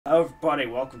Hello everybody,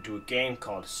 welcome to a game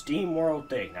called Steam World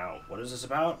Dig. Now, what is this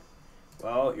about?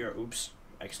 Well, oops,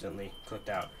 accidentally clicked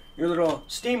out. Your little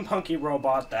steampunky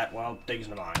robot that, well, digs in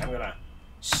the mine. I'm gonna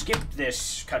skip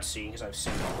this cutscene because I've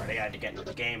seen it already. I had to get into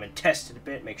the game and test it a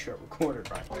bit, make sure it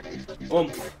recorded right.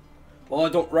 Well, I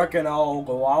don't reckon I'll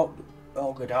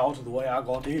get out the way I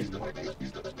got in.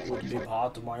 It would be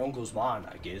part of my uncle's mine,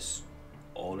 I guess.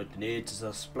 All it needs is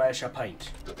a splash of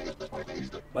paint.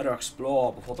 Better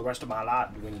explore before the rest of my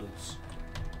light dwindles.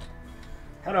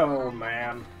 Hello,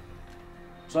 ma'am.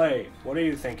 Say, what do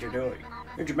you think you're doing?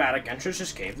 Your dramatic entrance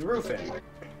just caved the roof in.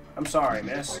 I'm sorry,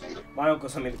 miss. My uncle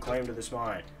sent me the claim to this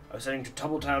mine. I was heading to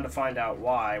Tumbletown to find out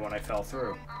why when I fell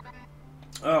through.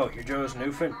 Oh, you're Joe's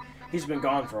Newfin? He's been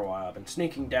gone for a while. I've been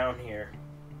sneaking down here,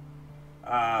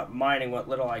 mining what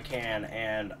little I can,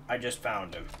 and I just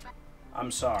found him. I'm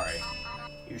sorry.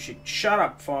 You should shut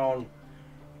up, phone.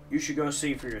 You should go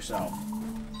see for yourself.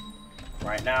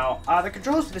 Right now, the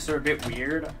controls to this are a bit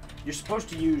weird. You're supposed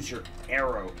to use your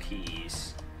arrow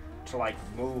keys to like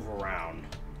move around.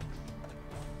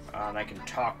 And I can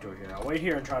talk to her here. I'll wait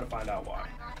here and try to find out why.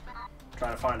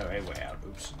 Try to find a way out.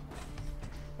 Oops.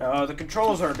 No, the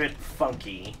controls are a bit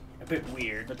funky, a bit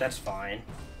weird, but that's fine.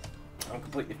 I'm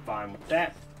completely fine with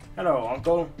that. Hello,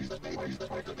 Uncle.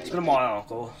 It's been a while,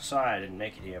 Uncle. Sorry I didn't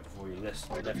make it here before you left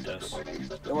us.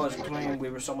 There was a claim we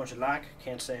were so much alike.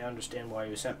 Can't say I understand why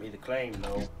you sent me the claim,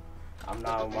 though. I'm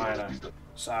now a miner.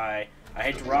 Sorry. I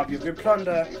hate to rob you of your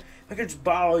plunder. If I could just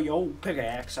borrow your old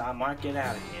pickaxe, I might get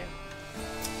out of here.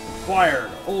 Required.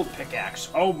 Old pickaxe.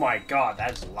 Oh my god,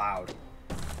 that's loud.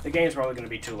 The game's probably going to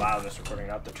be too loud in this recording.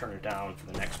 I'll have to turn it down for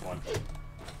the next one.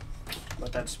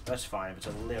 But that's fine if it's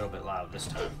a little bit loud this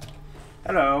time.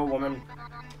 Hello, woman.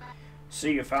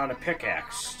 See, you found a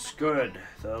pickaxe. It's good.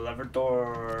 The levered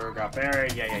door got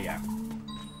buried. Yeah.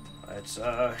 Let's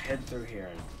head through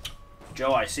here.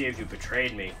 Joe, I see if you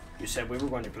betrayed me. You said we were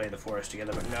going to play the forest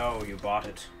together, but no, you bought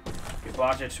it. You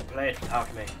bought it to play it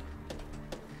without me.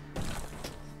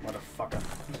 Motherfucker.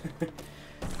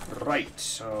 Right,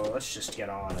 so let's just get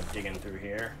on and digging through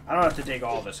here. I don't have to dig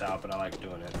all this out, but I like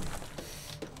doing it.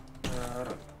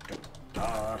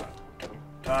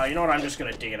 You know what? I'm just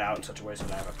gonna dig it out in such a way so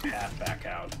that I have a path back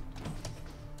out.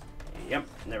 Yep,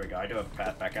 there we go. I do have a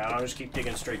path back out. I'll just keep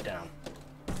digging straight down.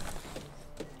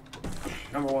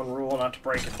 Number one rule not to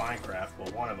break in Minecraft.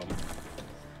 Well, one of them.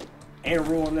 Ain't a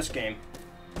rule in this game.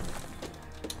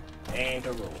 Ain't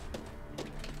a rule.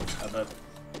 Blurb.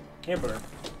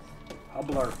 A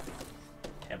blurb.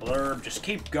 A blurb. Just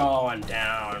keep going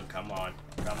down. Come on.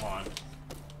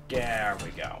 There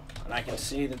we go. And I can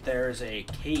see that there's a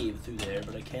cave through there,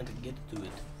 but I can't get to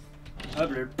it. A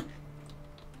blurb.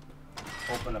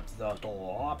 Open up the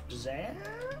door up there.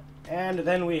 And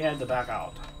then we head back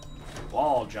out.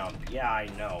 Wall jump. Yeah, I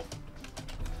know.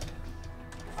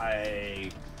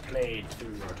 I played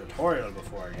through your tutorial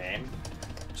before a game.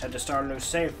 Just had to start a new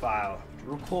save file to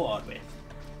record with.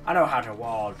 I know how to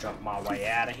wall jump my way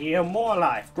out of here. More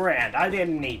life. Grand. I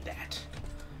didn't need that.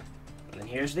 And then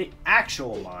here's the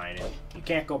actual mine, and you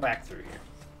can't go back through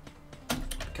here.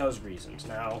 Because reasons.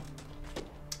 Now,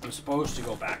 I'm supposed to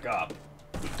go back up.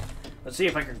 Let's see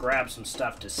if I can grab some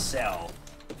stuff to sell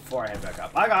before I head back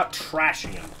up. I got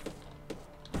trashium.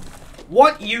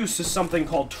 What use is something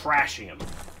called trashium?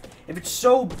 If it's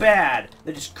so bad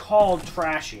that it's called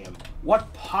trashium,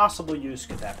 what possible use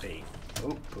could that be?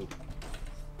 Oop, poop.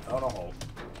 Out a hole.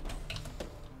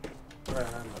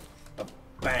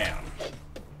 Bam.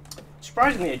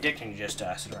 Surprisingly addicting to just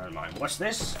sit around mine. What's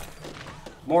this?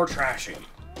 More trashium.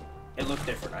 It looked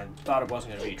different. I thought it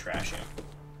wasn't going to be trashium.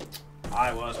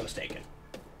 I was mistaken.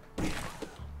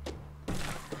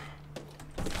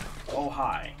 Oh,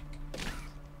 hi.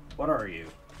 What are you?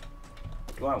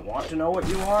 Do I want to know what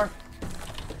you are?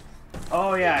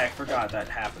 Oh, yeah, I forgot that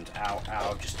happens. Ow,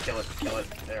 ow. Just kill it.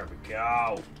 There we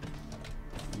go.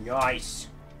 Nice.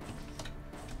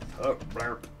 Oh,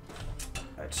 blurp.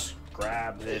 Let's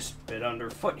grab this bit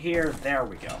underfoot here. There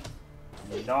we go.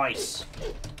 Nice.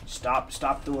 Stop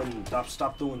doing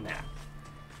that.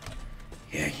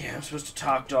 Yeah, I'm supposed to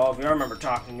talk to all of you. I remember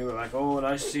talking to you like, oh,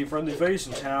 nice to see a friendly face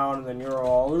in town, and then you're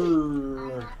all,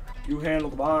 you handle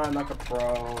the mine like a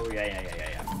pro.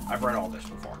 Yeah. I've read all this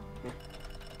before.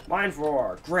 Mine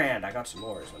 4. Grand. I got some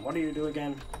more. And what do you do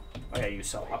again? Oh, yeah, you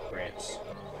sell upgrades.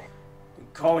 You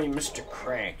call me Mr.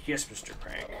 Crank. Yes, Mr.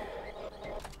 Crank.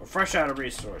 We're fresh out of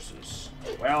resources.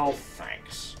 Well,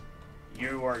 thanks.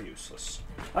 You are useless.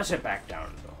 Let's head back down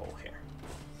into the hole here.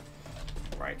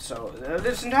 Right, so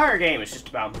this entire game is just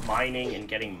about mining and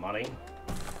getting money.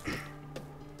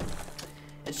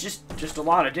 It's just a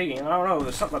lot of digging. I don't know,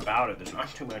 there's something about it. There's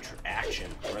not too much action,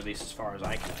 or at least as far as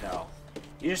I can tell.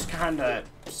 You just kind of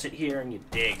sit here and you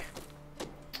dig.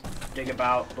 Dig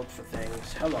about, look for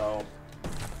things. Hello.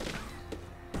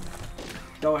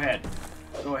 Go ahead.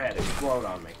 Go ahead, explode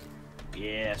on me.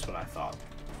 Yeah, that's what I thought.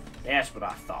 That's what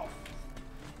I thought.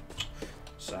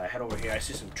 So I head over here. I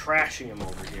see some trashium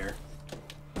over here.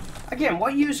 Again,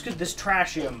 what use could this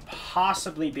trashium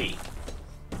possibly be?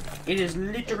 It is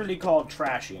literally called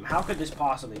trashium. How could this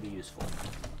possibly be useful?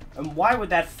 And why would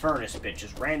that furnace bit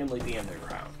just randomly be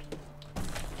underground?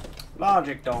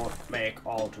 Logic don't make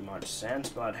all too much sense,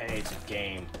 but hey, it's a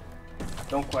game.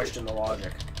 Don't question the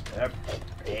logic. Yep.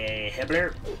 Hey,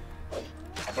 Hibbler.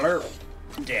 Hibbler.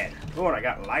 Dead. Oh, and I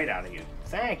got light out of you.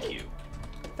 Thank you.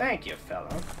 Thank you,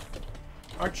 fella.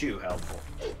 Aren't you helpful?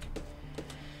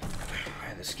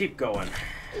 Alright, let's keep going.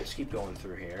 Let's keep going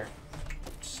through here.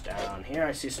 It's down here.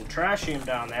 I see some trashium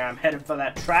down there. I'm headed for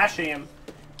that trashium.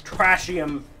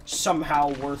 Trashium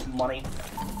somehow worth money.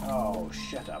 Oh,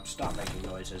 shut up. Stop making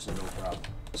noises, little grub.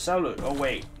 Salute. Oh,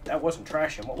 wait. That wasn't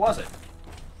trashium. What was it?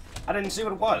 I didn't see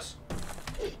what it was.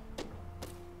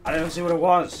 I didn't see what it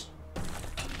was.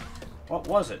 What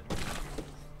was it?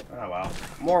 Oh, well.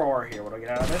 More ore here. What do I get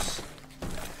out of this?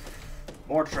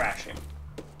 More trashium.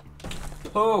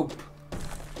 Poop.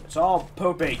 It's all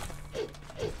poopy.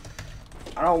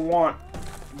 I don't want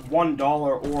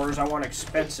 $1 ores. I want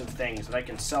expensive things that I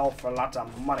can sell for lots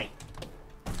of money.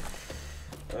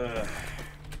 Come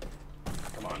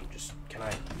on, just, can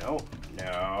I, no,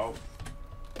 no.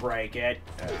 Break it,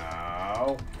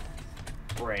 no.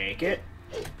 Break it.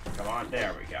 Come on,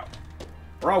 there we go.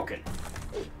 Broken.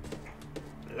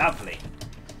 Lovely.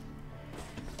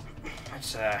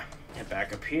 Let's, get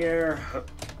back up here.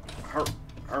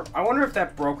 I wonder if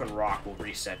that broken rock will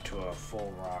reset to a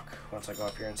full rock once I go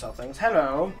up here and sell things.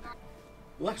 Hello.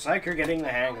 Looks like you're getting the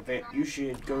hang of it. You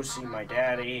should go see my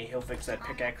daddy. He'll fix that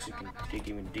pickaxe. You can dig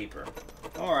even deeper.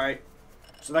 Alright.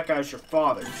 So that guy's your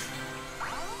father.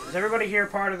 Is everybody here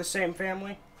part of the same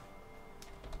family?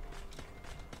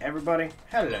 Everybody?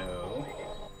 Hello.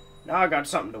 Now I got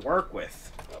something to work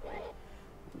with.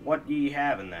 What do you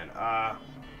having then?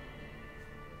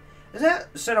 Is that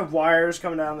a set of wires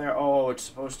coming down there? Oh, it's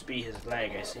supposed to be his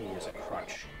leg. I see he has a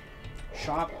crutch.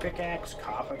 Sharp pickaxe,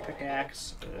 copper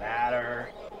pickaxe, ladder.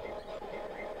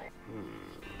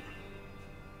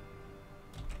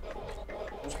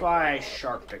 Let's buy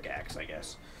sharp pickaxe, I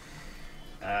guess.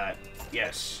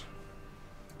 Yes.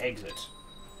 Exit.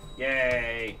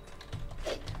 Yay.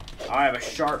 I have a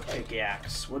sharp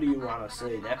pickaxe. What do you want to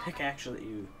say? That pickaxe that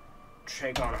you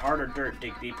take on harder dirt,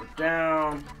 dig deeper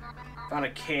down. Found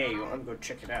a cave. Let me go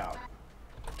check it out.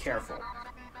 Careful.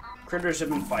 Critters have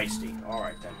been feisty.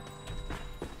 Alright then.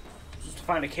 Just to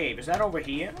find a cave. Is that over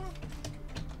here?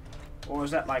 Or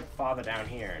is that like farther down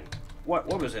here? And what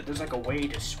was it? There's like a way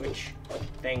to switch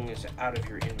things out of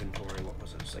your inventory. What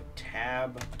was it? It's like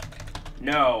tab.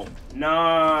 No.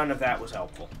 None of that was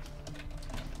helpful.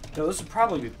 No, this would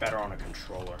probably be better on a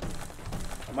controller.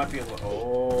 I might be able to...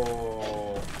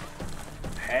 Oh.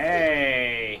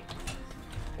 Hey.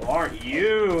 Well, aren't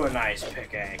you a nice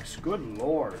pickaxe? Good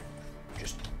lord.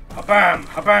 Just... Ha-bam!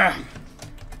 Ha-bam!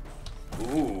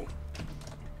 Ooh.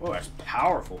 Oh, that's a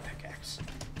powerful pickaxe.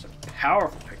 It's a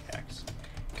powerful pickaxe.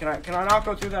 Can I not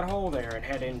go through that hole there and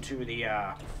head into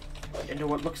the, into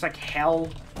what looks like hell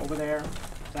over there?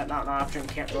 Is that not an option?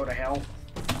 Can't go to hell?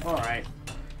 Alright.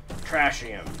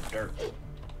 Trashium. Dirt.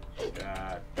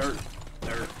 Dirt.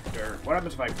 Dirt. Dirt. What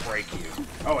happens if I break you?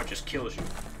 Oh, it just kills you.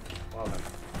 Well then.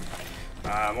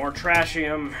 More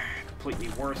trashium. Completely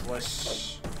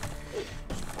worthless.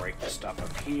 Just break the stuff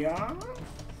up here.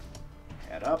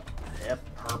 Head up. Yep.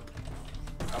 Herp.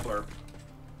 Blurp.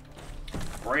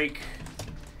 Break.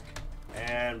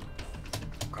 And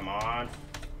come on.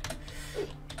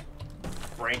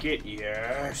 Break it.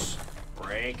 Yes.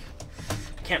 Break.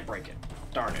 Can't break it.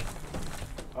 Darn it.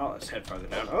 Well, let's head further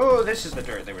down. Oh, this is the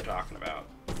dirt they were talking about.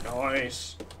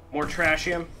 Nice. More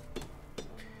trashium.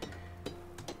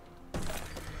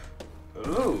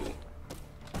 Ooh.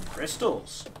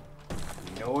 Crystals.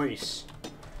 Nice.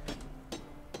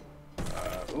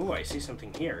 Ooh, I see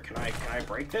something here. Can I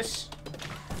break this?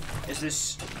 Is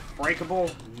this breakable?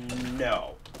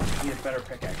 No. I need a better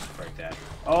pickaxe to break that.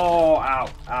 Oh, ow,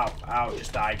 ow, ow.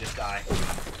 Just die, just die.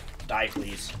 Die,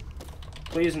 please.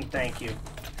 Please and thank you.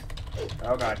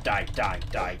 Oh god, die, die,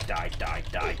 die, die, die,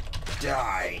 die,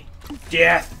 die.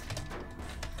 Death!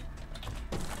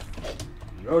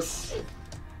 Yes.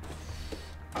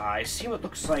 I see what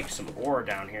looks like some ore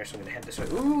down here, so I'm gonna head this way.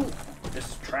 Ooh! This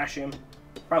is trashium.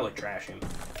 Probably trashium.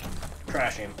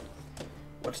 Trashium.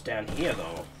 What's down here,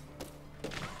 though?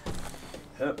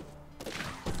 Herb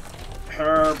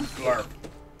blurp.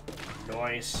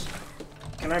 Nice.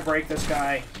 Can I break this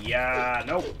guy? Yeah,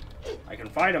 nope. I can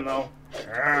fight him though.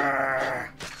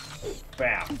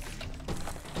 Bam.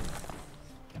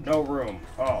 No room.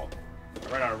 Oh,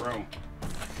 I ran out of room.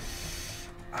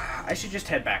 I should just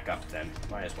head back up then.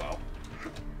 Might as well.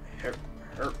 Here.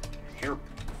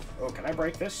 Oh, can I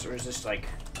break this? Or is this like...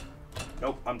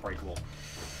 Nope, unbreakable.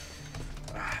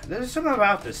 There's something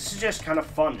about this. This is just kind of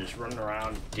fun, just running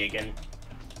around, digging.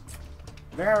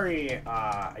 Very,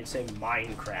 I'd say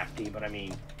Minecrafty, but I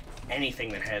mean, anything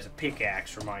that has a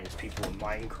pickaxe reminds people of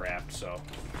Minecraft, so...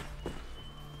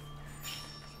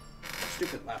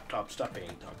 Stupid laptop, stop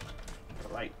being dumb.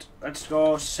 Right, let's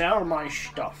go sell my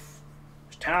stuff.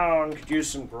 This town could use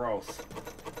some growth.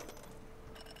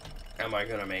 Am I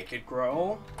gonna make it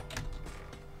grow?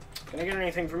 Can I get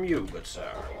anything from you, good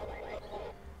sir?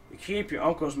 You keep your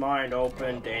uncle's mind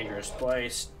open, dangerous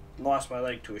place. Lost my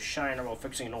leg to a shiner while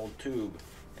fixing an old tube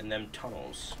in them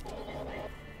tunnels.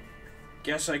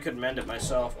 Guess I could mend it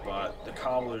myself, but the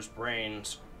cobbler's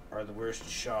brains are the worst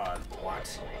shod. What?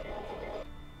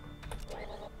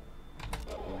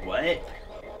 What?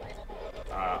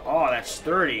 Oh, that's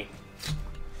 30.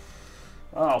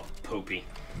 Oh, poopy.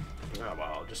 Oh, well,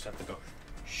 I'll just have to go.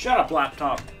 Shut up,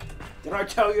 laptop. Did I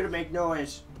tell you to make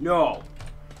noise? No.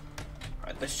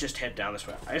 Alright, let's just head down this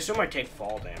way. I assume I take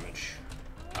fall damage.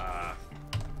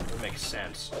 That makes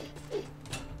sense.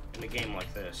 In a game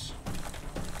like this.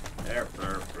 There,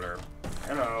 blurp, blurp.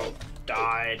 Hello.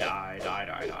 Die,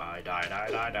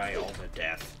 all to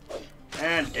death.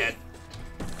 And dead.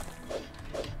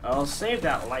 I'll save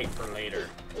that light for later.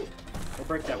 I'll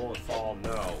break that will it fall?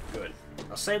 No. Good.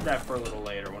 I'll save that for a little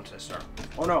later once I start.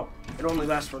 Oh no, it only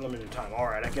lasts for a limited time.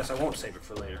 Alright, I guess I won't save it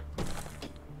for later.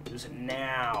 Use it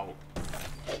now.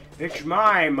 It's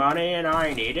my money and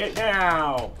I need it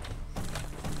now.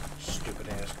 Stupid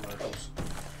ass commercials.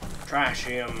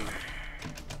 Trashium.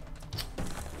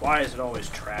 Why is it always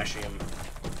trashium?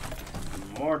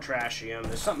 More trashium.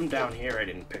 There's something down here I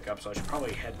didn't pick up, so I should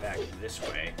probably head back this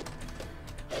way.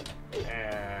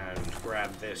 And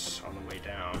grab this on the way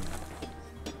down.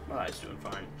 Well, it's doing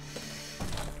fine.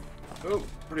 Oh,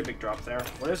 pretty big drop there.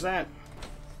 What is that?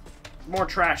 More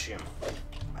trashium.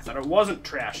 I thought it wasn't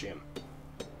trashium.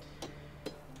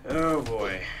 Oh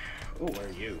boy. Oh, where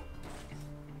are you?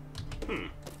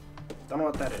 Don't know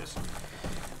what that is.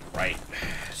 Right.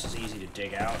 This is easy to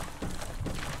dig out.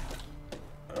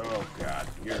 Oh god,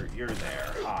 you're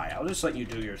there. Hi, I'll just let you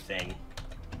do your thing.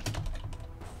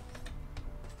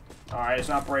 Alright, it's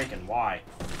not breaking. Why?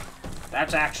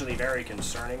 That's actually very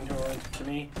concerning to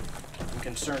me. I'm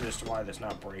concerned as to why that's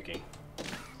not breaking.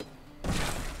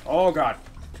 Oh god.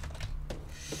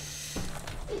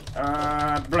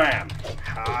 Blam.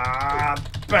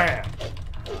 Bam.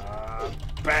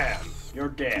 Bam. You're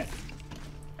dead.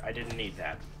 I didn't need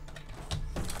that.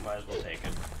 Might as well take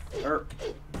it. Here.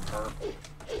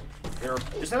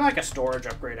 Is there like a storage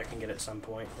upgrade I can get at some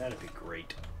point? That'd be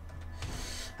great.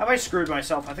 Have I screwed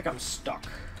myself? I think I'm stuck.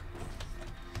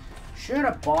 Should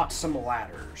have bought some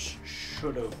ladders.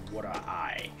 Should have, woulda,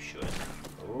 I should.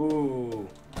 Ooh.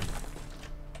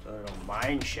 The little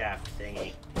mine shaft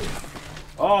thingy.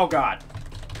 Oh god.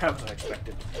 That was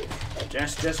unexpected.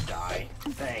 Just die.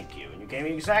 Thank you. And you gave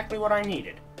me exactly what I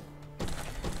needed.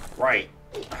 Right.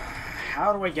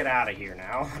 How do I get out of here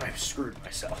now that I've screwed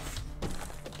myself?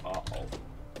 Uh-oh.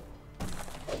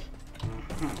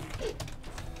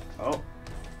 Oh.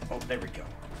 Oh, there we go.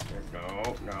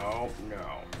 No.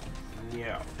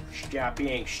 Stop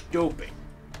being stupid.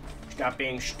 Stop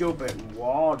being stupid and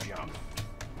wall jump.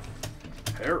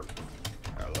 Here.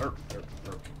 Alert.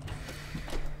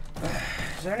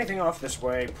 Is there anything off this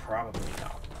way? Probably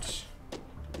not.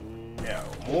 No.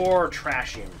 More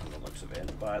trashium from the looks of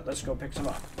it, but let's go pick some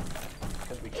up.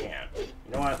 Because we can.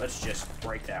 You know what? Let's just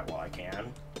break that while I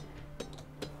can.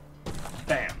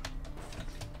 Bam.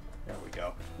 There we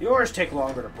go. Yours take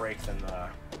longer to break than the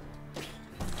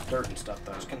dirt and stuff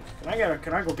does. Can I go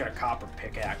get a copper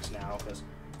pickaxe now? Because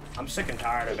I'm sick and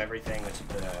tired of everything that's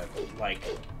like,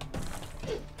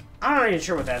 I'm not even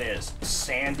sure what that is.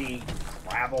 Sandy,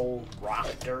 gravel, rock,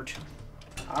 dirt.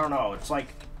 I don't know. It's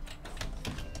like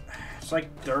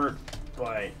dirt,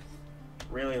 but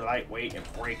really lightweight and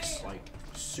it breaks like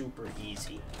super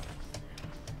easy.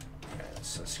 Okay,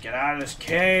 let's get out of this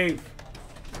cave.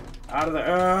 Out of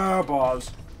the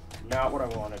balls. Not what I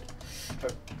wanted.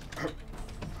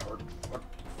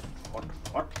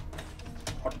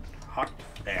 Hot.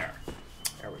 There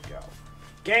we go.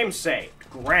 Game saved.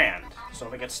 Grand. So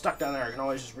if I get stuck down there, I can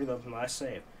always just reload from the last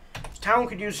save. This town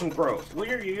could use some growth. Well,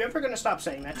 you ever gonna stop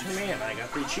saying that to me? And I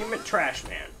got the achievement Trash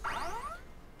Man.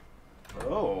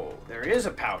 Oh, there is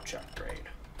a pouch upgrade.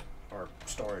 Or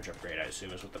storage upgrade, I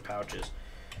assume, is what the pouch is.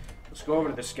 Let's go over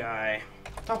to this guy.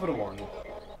 Top of the morning.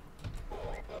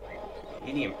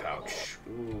 Medium pouch.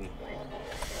 Ooh.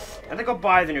 I think I'll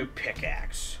buy the new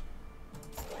pickaxe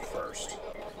first.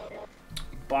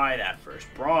 Buy that first.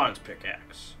 Bronze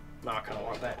pickaxe. Not gonna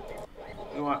want that.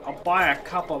 You know what? I'll buy a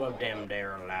couple of them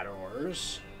there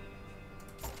ladders.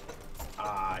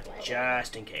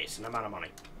 Just in case. And I'm out of money.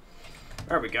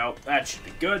 There we go. That should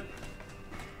be good.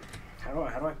 How do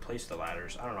I place the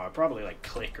ladders? I don't know. I probably like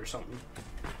click or something.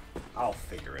 I'll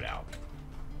figure it out.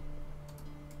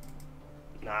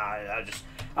 Nah,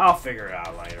 I'll figure it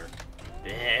out later.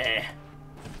 Yeah.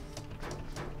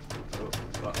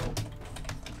 Uh-oh.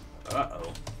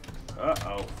 Uh-oh.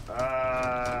 Uh-oh.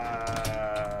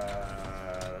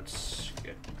 Let's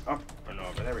get up and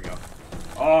over. There we go.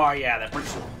 Oh, yeah, that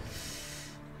breaks...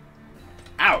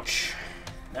 Ouch.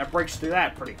 That breaks through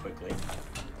that pretty quickly.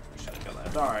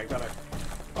 Alright, gotta...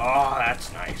 Oh,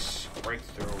 that's nice.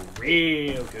 Breakthrough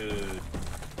real good.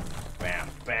 Bam,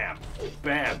 bam,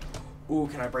 bam. Ooh,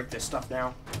 can I break this stuff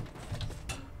now?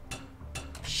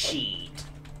 Shit.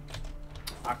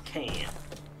 I can't.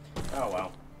 Oh,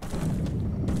 well.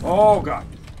 Oh, God.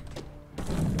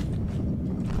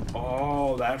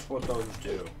 Oh, that's what those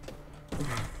do.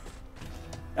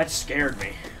 That scared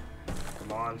me.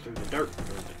 Come on, through the dirt,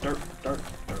 dirt.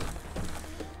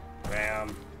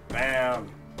 Bam, bam,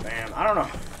 bam. I don't know.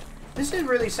 This is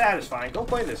really satisfying. Go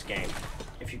play this game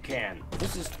if you can.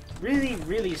 This is really,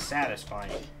 really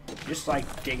satisfying. Just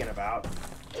like digging about.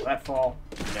 Will that fall?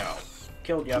 No.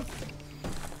 Killed you.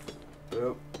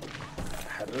 Boop.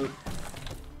 Boop.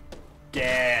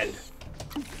 Dead.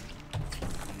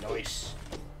 Nice.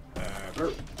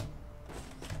 Boop.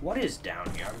 What is down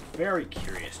here? I'm very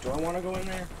curious. Do I want to go in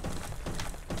there?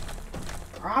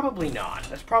 Probably not.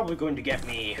 That's probably going to get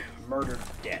me murdered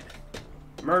dead.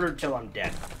 Murdered till I'm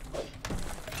dead.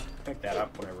 Pick that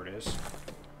up, whatever it is.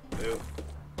 Ooh.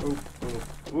 Ooh,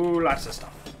 ooh. Ooh, lots of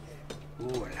stuff. Ooh,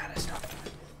 a lot of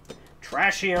stuff.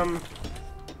 Trashium.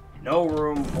 No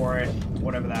room for it.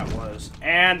 Whatever that was.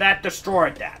 And that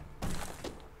destroyed that.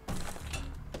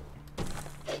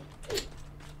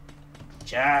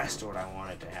 Just what I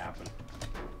wanted to happen.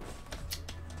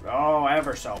 Oh,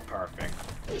 ever so perfect.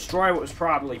 Destroy what was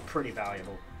probably pretty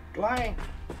valuable. Do I?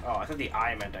 Oh, I thought the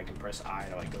I meant I can press I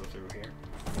to like go through here.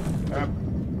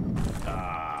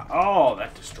 Oh,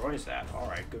 that destroys that.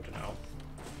 Alright, good to know.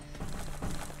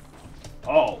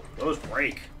 Oh, those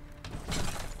break.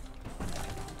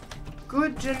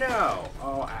 Good to know.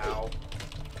 Oh, ow.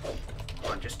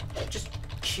 Come on, just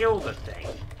kill the thing.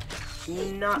 It's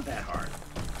not that hard.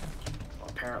 Well,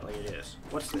 apparently it is.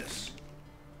 What's this?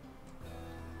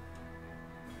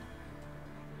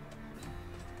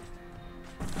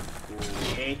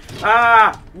 Okay.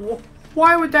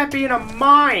 Why would that be in a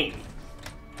mine?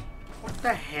 What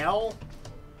the hell?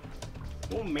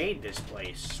 Who made this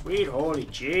place? Sweet holy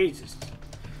Jesus.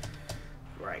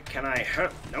 Right, can I...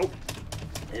 Nope.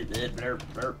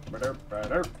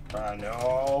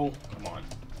 No. Come on.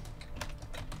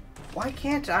 Why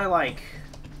can't I, like...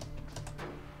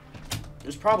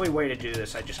 There's probably a way to do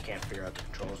this. I just can't figure out the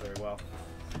controls very well.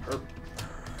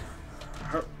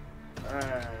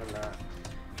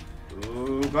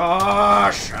 Ooh,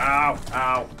 gosh! Ow,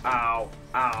 ow, ow,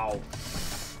 ow.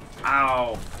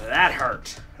 Ow. That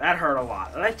hurt. That hurt a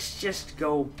lot. Let's just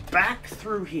go back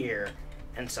through here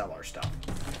and sell our stuff.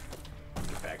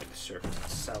 Get back to the surface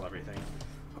and sell everything.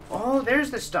 Oh, there's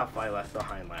the stuff I left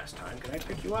behind last time. Can I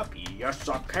pick you up? Yes,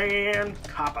 I can.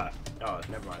 Copper. Oh,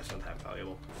 never mind. It's not that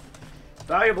valuable.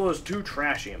 Valuable is 2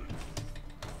 trashium.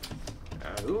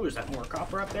 Ooh, is that more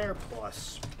copper up there?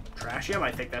 Plus trashium.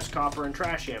 I think that's copper and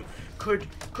trashium. Could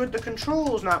the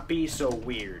controls not be so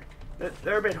weird?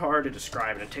 They're a bit hard to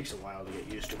describe, and it takes a while to get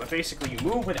used to. But basically, you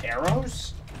move with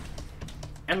arrows,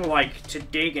 and like to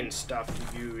dig and stuff,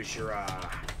 you use your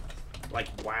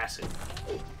like WASD.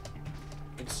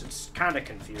 It's kind of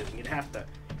confusing. You'd have to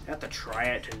try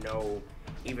it to know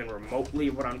even remotely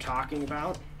what I'm talking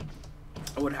about.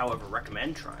 I would, however,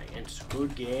 recommend trying it. It's a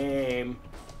good game.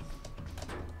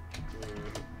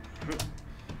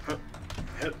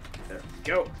 There we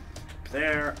go. Up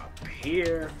there, up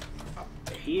here, up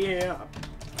here. Up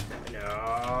there.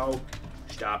 No.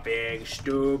 Stop being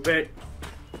stupid.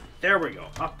 There we go.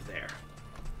 Up there.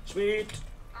 Sweet.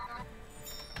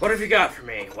 What have you got for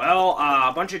me? Well,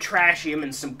 a bunch of trashium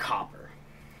and some copper.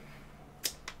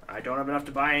 I don't have enough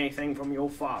to buy anything from your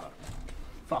father.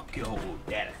 Fuck your old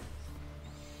daddy.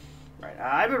 Right,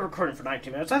 I've been recording for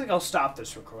 19 minutes. I think I'll stop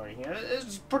this recording here.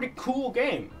 It's a pretty cool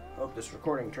game. Hope this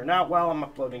recording turned out well. I'm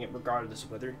uploading it regardless of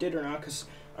whether it did or not, because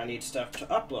I need stuff to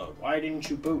upload. Why didn't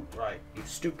you boot right, you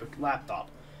stupid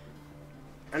laptop?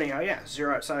 Anyhow, yeah,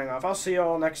 Zero signing off. I'll see you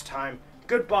all next time.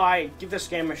 Goodbye. Give this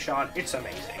game a shot. It's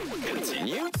amazing.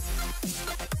 Continue.